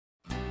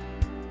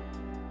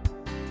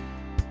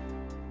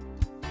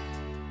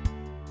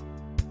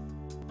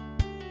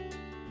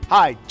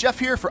Hi, Jeff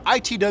here for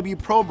ITW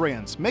Pro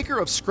Brands, maker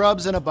of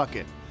scrubs in a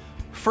bucket.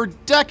 For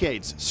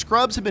decades,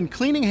 scrubs have been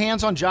cleaning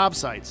hands on job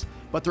sites,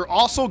 but they're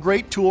also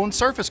great tool and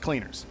surface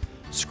cleaners.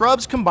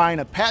 Scrubs combine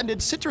a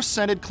patented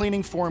citrus-scented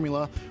cleaning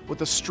formula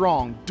with a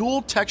strong,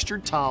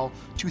 dual-textured towel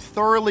to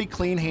thoroughly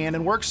clean hand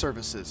and work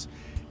surfaces.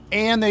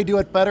 And they do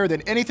it better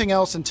than anything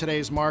else in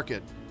today's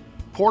market.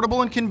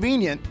 Portable and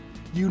convenient,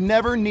 you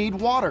never need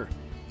water.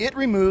 It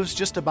removes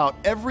just about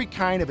every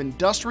kind of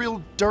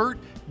industrial dirt,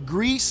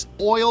 grease,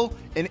 oil,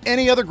 and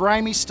any other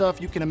grimy stuff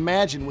you can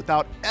imagine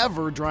without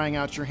ever drying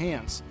out your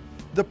hands.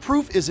 The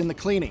proof is in the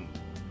cleaning.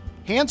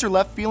 Hands are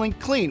left feeling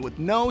clean with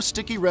no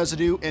sticky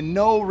residue and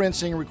no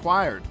rinsing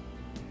required.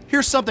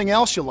 Here's something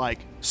else you'll like.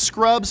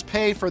 Scrubs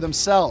pay for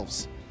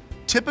themselves.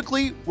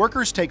 Typically,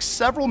 workers take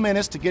several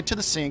minutes to get to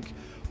the sink,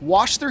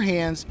 wash their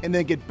hands, and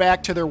then get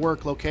back to their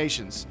work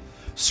locations.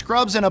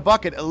 Scrubs in a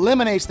bucket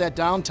eliminates that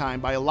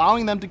downtime by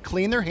allowing them to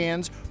clean their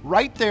hands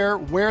right there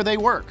where they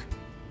work.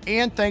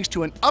 And thanks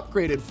to an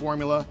upgraded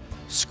formula,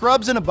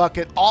 Scrubs in a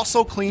Bucket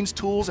also cleans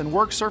tools and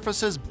work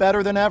surfaces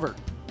better than ever.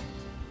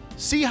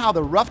 See how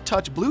the Rough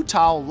Touch blue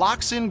towel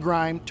locks in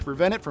grime to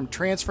prevent it from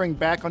transferring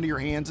back onto your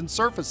hands and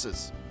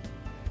surfaces.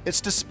 It's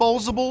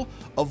disposable,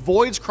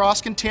 avoids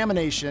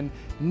cross-contamination,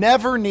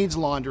 never needs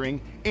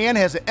laundering, and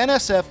has an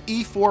NSF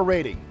E4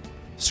 rating.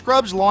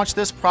 Scrubs launched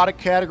this product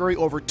category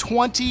over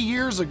 20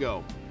 years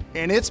ago,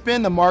 and it's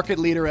been the market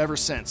leader ever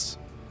since.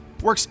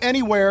 Works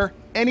anywhere,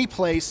 any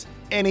place,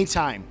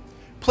 anytime.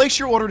 Place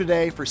your order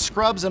today for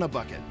Scrubs in a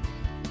Bucket.